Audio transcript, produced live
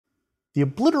The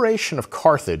obliteration of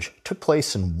Carthage took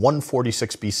place in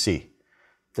 146 BC,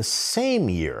 the same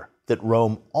year that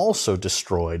Rome also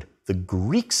destroyed the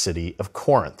Greek city of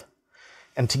Corinth.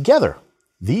 And together,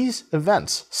 these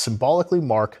events symbolically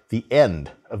mark the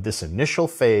end of this initial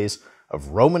phase of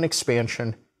Roman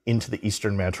expansion into the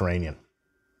Eastern Mediterranean.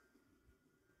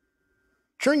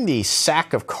 During the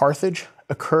sack of Carthage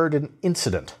occurred an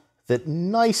incident that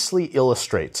nicely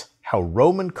illustrates how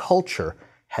Roman culture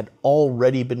had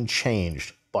already been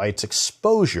changed by its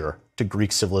exposure to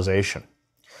Greek civilization.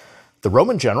 The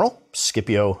Roman general,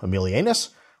 Scipio Aemilianus,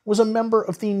 was a member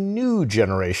of the new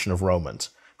generation of Romans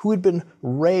who had been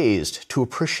raised to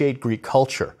appreciate Greek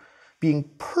culture, being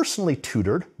personally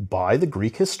tutored by the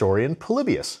Greek historian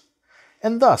Polybius.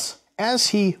 And thus, as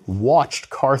he watched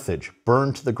Carthage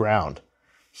burn to the ground,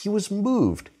 he was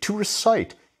moved to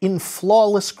recite in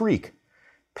flawless Greek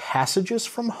passages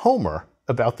from Homer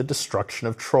about the destruction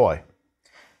of Troy.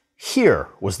 Here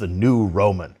was the new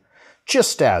Roman,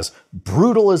 just as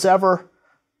brutal as ever,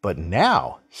 but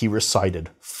now he recited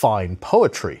fine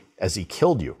poetry as he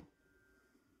killed you.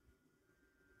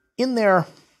 In their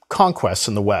conquests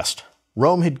in the West,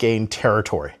 Rome had gained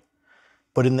territory,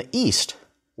 but in the East,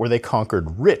 where they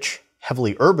conquered rich,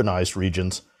 heavily urbanized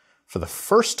regions, for the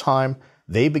first time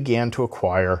they began to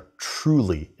acquire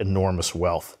truly enormous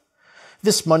wealth.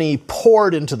 This money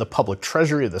poured into the public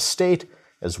treasury of the state,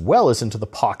 as well as into the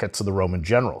pockets of the Roman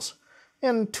generals,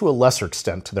 and to a lesser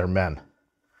extent to their men.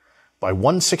 By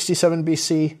 167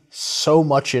 BC, so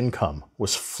much income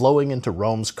was flowing into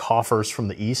Rome's coffers from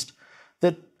the east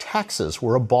that taxes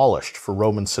were abolished for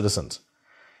Roman citizens.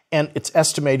 And it's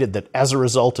estimated that as a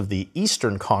result of the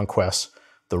eastern conquests,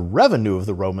 the revenue of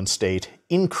the Roman state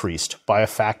increased by a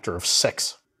factor of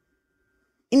 6.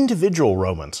 Individual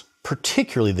Romans,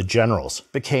 particularly the generals,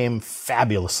 became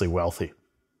fabulously wealthy.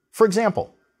 For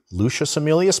example, Lucius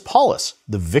Aemilius Paulus,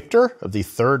 the victor of the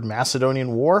Third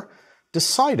Macedonian War,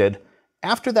 decided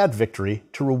after that victory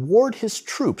to reward his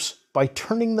troops by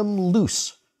turning them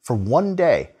loose for one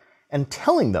day and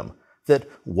telling them that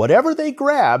whatever they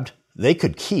grabbed, they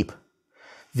could keep.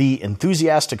 The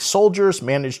enthusiastic soldiers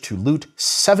managed to loot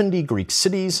 70 Greek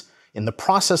cities, in the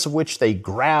process of which they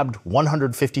grabbed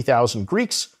 150,000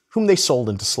 Greeks, whom they sold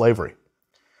into slavery.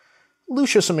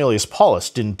 Lucius Aemilius Paulus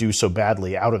didn't do so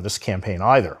badly out of this campaign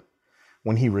either.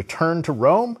 When he returned to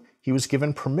Rome, he was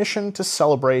given permission to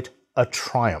celebrate a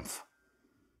triumph.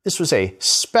 This was a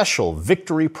special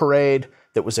victory parade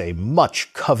that was a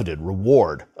much coveted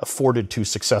reward afforded to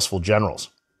successful generals.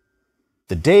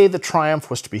 The day the triumph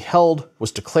was to be held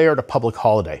was declared a public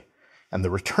holiday, and the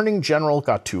returning general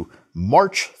got to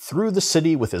march through the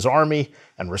city with his army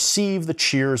and receive the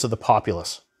cheers of the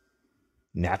populace.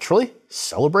 Naturally,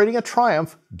 celebrating a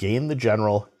triumph gained the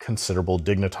general considerable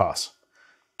dignitas.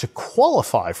 To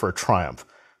qualify for a triumph,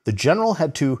 the general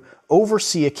had to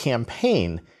oversee a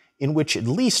campaign in which at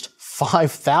least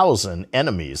 5,000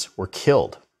 enemies were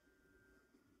killed.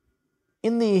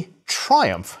 In the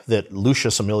triumph that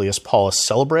Lucius Aemilius Paulus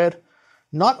celebrated,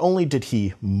 not only did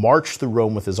he march through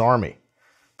Rome with his army,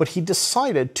 but he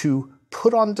decided to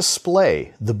put on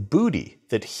display the booty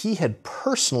that he had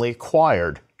personally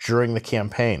acquired during the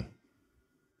campaign.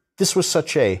 This was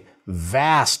such a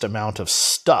vast amount of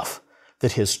stuff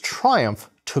that his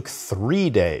triumph took 3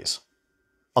 days.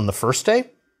 On the first day,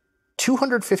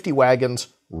 250 wagons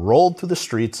rolled through the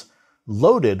streets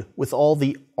loaded with all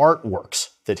the artworks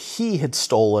that he had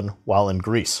stolen while in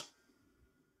Greece.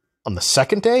 On the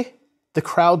second day, the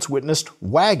crowds witnessed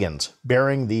wagons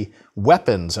bearing the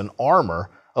weapons and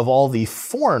armor of all the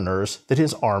foreigners that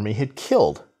his army had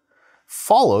killed,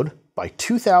 followed by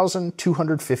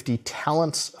 2,250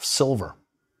 talents of silver.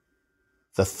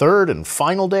 The third and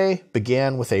final day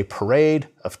began with a parade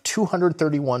of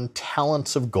 231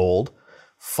 talents of gold,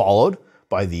 followed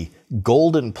by the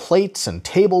golden plates and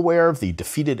tableware of the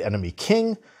defeated enemy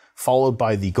king, followed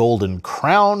by the golden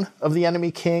crown of the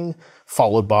enemy king,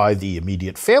 followed by the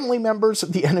immediate family members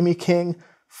of the enemy king,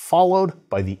 followed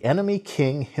by the enemy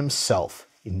king himself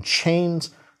in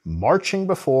chains, marching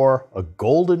before a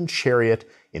golden chariot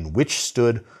in which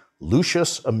stood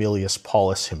Lucius Aemilius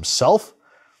Paulus himself,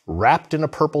 wrapped in a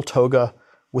purple toga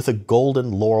with a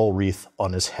golden laurel wreath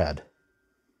on his head.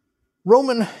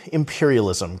 Roman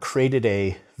imperialism created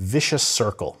a vicious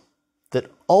circle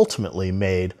that ultimately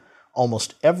made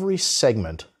almost every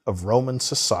segment of Roman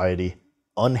society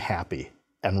unhappy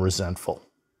and resentful.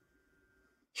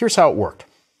 Here's how it worked.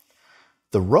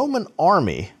 The Roman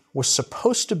army was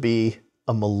supposed to be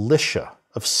a militia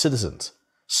of citizens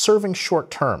serving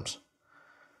short terms.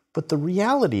 But the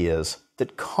reality is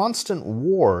that constant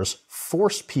wars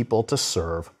forced people to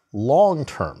serve long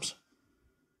terms.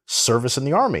 service in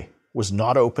the army was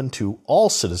not open to all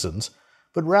citizens,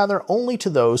 but rather only to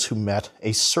those who met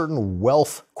a certain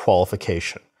wealth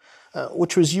qualification,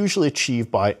 which was usually achieved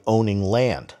by owning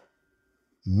land.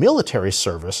 Military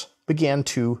service began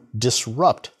to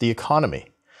disrupt the economy,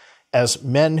 as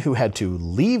men who had to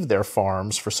leave their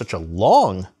farms for such a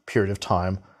long period of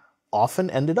time often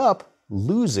ended up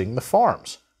losing the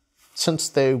farms, since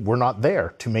they were not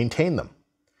there to maintain them.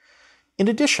 In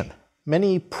addition,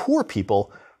 many poor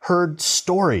people heard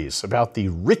stories about the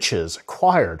riches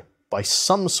acquired by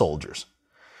some soldiers,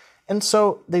 and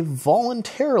so they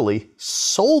voluntarily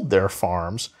sold their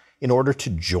farms in order to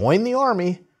join the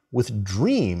army with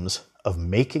dreams of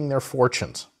making their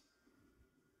fortunes.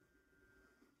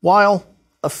 While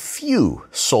a few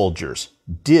soldiers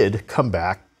did come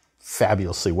back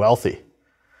fabulously wealthy,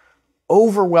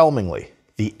 overwhelmingly,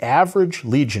 the average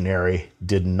legionary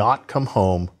did not come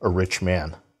home a rich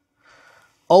man.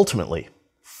 Ultimately,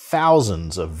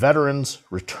 thousands of veterans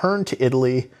returned to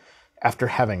Italy after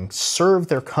having served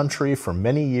their country for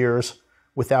many years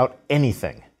without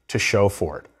anything to show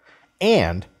for it,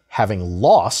 and having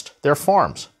lost their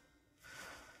farms.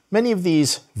 Many of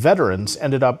these veterans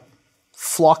ended up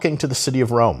flocking to the city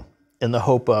of Rome in the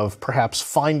hope of perhaps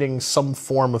finding some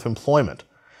form of employment,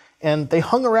 and they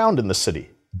hung around in the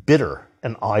city, bitter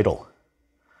and idle.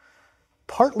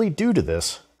 Partly due to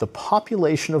this, the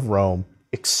population of Rome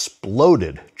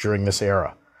exploded during this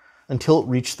era until it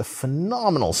reached the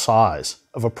phenomenal size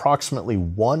of approximately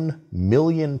 1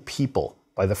 million people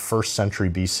by the 1st century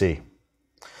BC.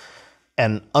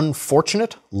 An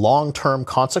unfortunate long-term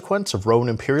consequence of Roman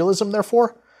imperialism,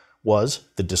 therefore, was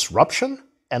the disruption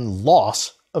and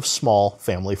loss of small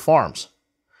family farms.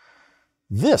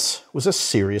 This was a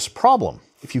serious problem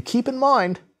if you keep in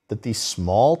mind that the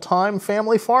small-time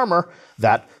family farmer,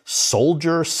 that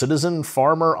soldier, citizen,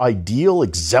 farmer ideal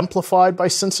exemplified by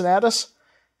Cincinnatus,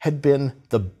 had been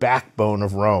the backbone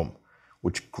of Rome,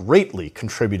 which greatly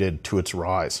contributed to its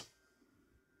rise.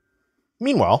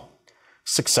 Meanwhile,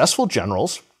 successful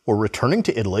generals were returning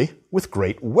to Italy with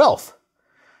great wealth.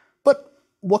 But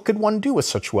what could one do with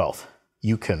such wealth?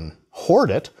 You can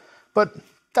hoard it, but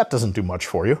that doesn't do much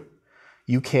for you.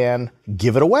 You can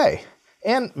give it away.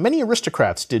 And many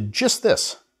aristocrats did just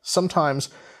this, sometimes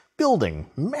building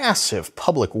massive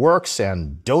public works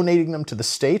and donating them to the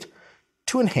state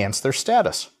to enhance their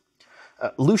status.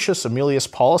 Lucius Aemilius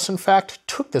Paulus, in fact,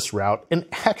 took this route and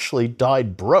actually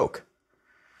died broke.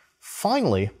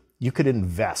 Finally, you could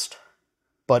invest.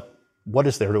 But what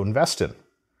is there to invest in?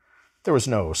 There was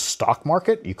no stock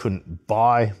market. You couldn't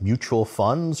buy mutual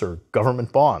funds or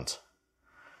government bonds.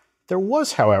 There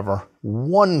was, however,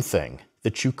 one thing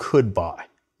that you could buy: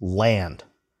 land.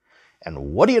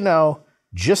 And what do you know?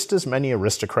 Just as many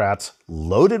aristocrats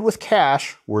loaded with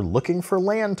cash were looking for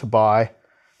land to buy,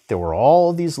 there were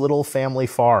all these little family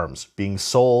farms being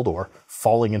sold or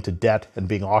falling into debt and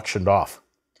being auctioned off.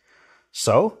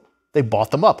 So they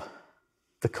bought them up.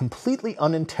 The completely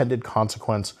unintended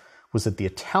consequence was that the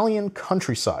Italian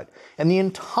countryside and the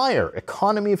entire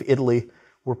economy of Italy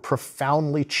were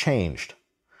profoundly changed,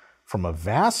 from a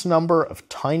vast number of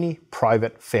tiny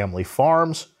private family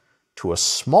farms to a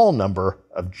small number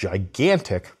of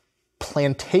gigantic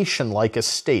plantation-like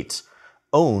estates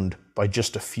owned by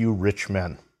just a few rich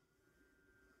men.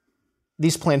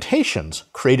 These plantations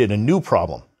created a new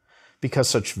problem because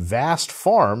such vast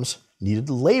farms needed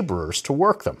laborers to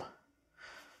work them.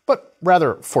 But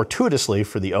rather fortuitously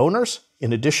for the owners,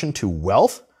 in addition to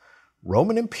wealth,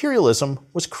 Roman imperialism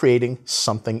was creating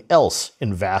something else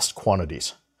in vast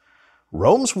quantities.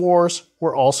 Rome's wars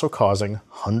were also causing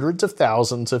hundreds of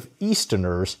thousands of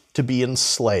Easterners to be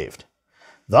enslaved.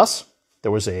 Thus,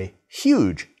 there was a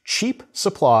huge, cheap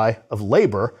supply of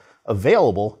labor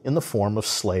available in the form of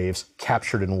slaves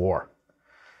captured in war.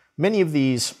 Many of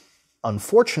these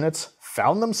unfortunates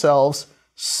found themselves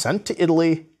sent to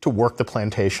Italy to work the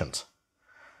plantations.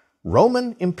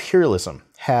 Roman imperialism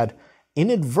had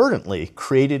inadvertently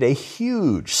created a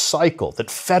huge cycle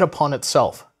that fed upon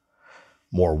itself.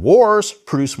 More wars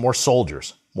produced more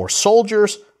soldiers. More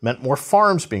soldiers meant more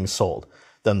farms being sold.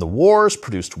 Then the wars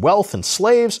produced wealth and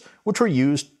slaves, which were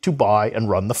used to buy and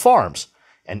run the farms.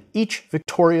 And each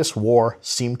victorious war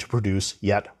seemed to produce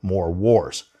yet more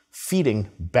wars,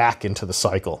 feeding back into the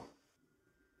cycle.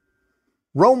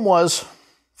 Rome was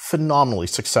phenomenally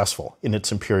successful in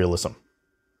its imperialism.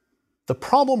 The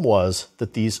problem was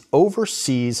that these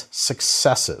overseas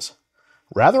successes,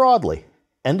 rather oddly,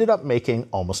 ended up making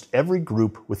almost every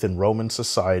group within Roman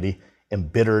society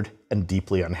embittered and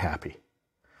deeply unhappy.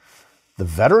 The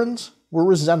veterans were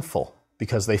resentful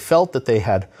because they felt that they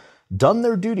had done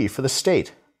their duty for the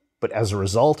state, but as a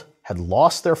result, had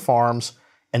lost their farms,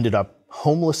 ended up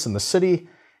homeless in the city,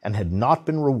 and had not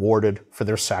been rewarded for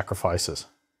their sacrifices.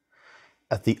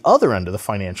 At the other end of the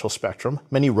financial spectrum,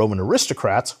 many Roman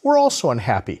aristocrats were also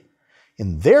unhappy.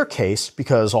 In their case,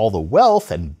 because all the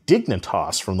wealth and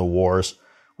dignitas from the wars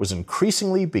was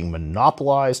increasingly being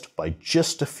monopolized by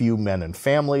just a few men and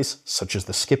families, such as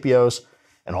the Scipios,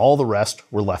 and all the rest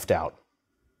were left out.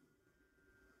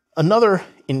 Another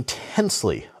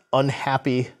intensely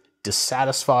unhappy,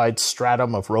 dissatisfied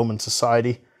stratum of Roman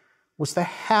society was the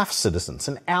half-citizens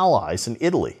and allies in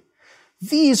Italy.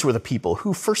 These were the people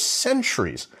who, for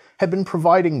centuries, had been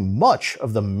providing much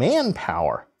of the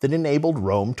manpower that enabled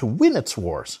Rome to win its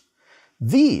wars.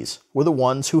 These were the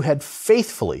ones who had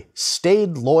faithfully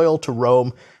stayed loyal to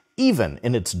Rome even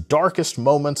in its darkest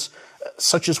moments,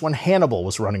 such as when Hannibal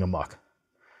was running amok.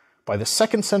 By the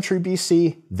 2nd century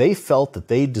BC, they felt that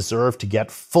they deserved to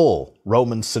get full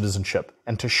Roman citizenship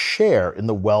and to share in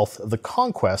the wealth of the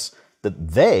conquests that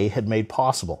they had made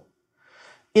possible.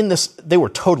 In this, they were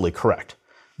totally correct.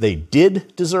 They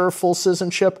did deserve full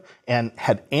citizenship and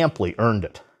had amply earned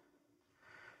it.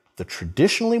 The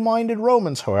traditionally minded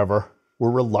Romans, however, were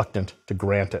reluctant to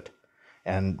grant it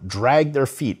and dragged their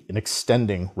feet in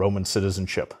extending Roman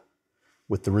citizenship,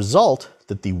 with the result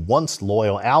that the once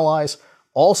loyal allies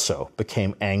also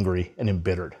became angry and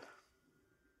embittered.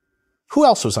 Who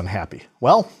else was unhappy?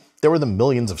 Well, there were the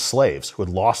millions of slaves who had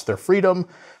lost their freedom,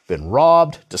 been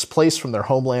robbed, displaced from their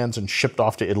homelands, and shipped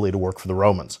off to Italy to work for the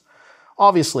Romans.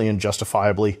 Obviously and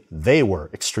justifiably, they were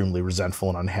extremely resentful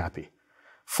and unhappy.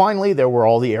 Finally, there were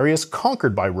all the areas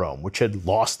conquered by Rome, which had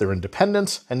lost their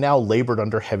independence and now labored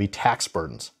under heavy tax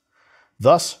burdens.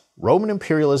 Thus, Roman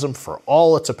imperialism, for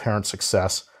all its apparent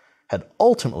success, had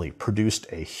ultimately produced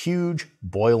a huge,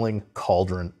 boiling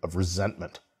cauldron of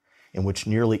resentment, in which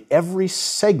nearly every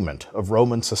segment of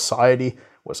Roman society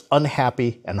was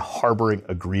unhappy and harboring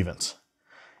a grievance.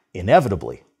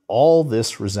 Inevitably, all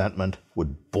this resentment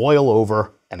would boil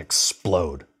over and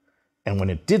explode, and when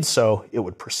it did so, it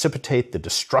would precipitate the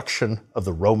destruction of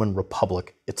the Roman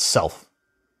Republic itself.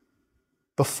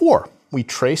 Before we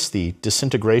trace the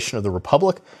disintegration of the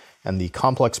Republic and the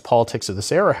complex politics of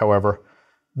this era, however,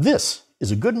 this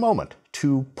is a good moment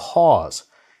to pause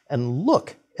and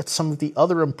look at some of the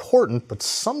other important but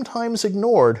sometimes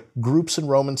ignored groups in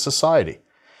Roman society.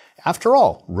 After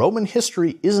all, Roman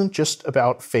history isn't just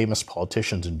about famous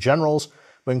politicians and generals,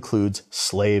 but includes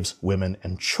slaves, women,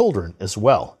 and children as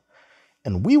well.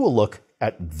 And we will look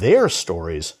at their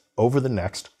stories over the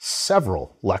next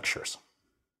several lectures.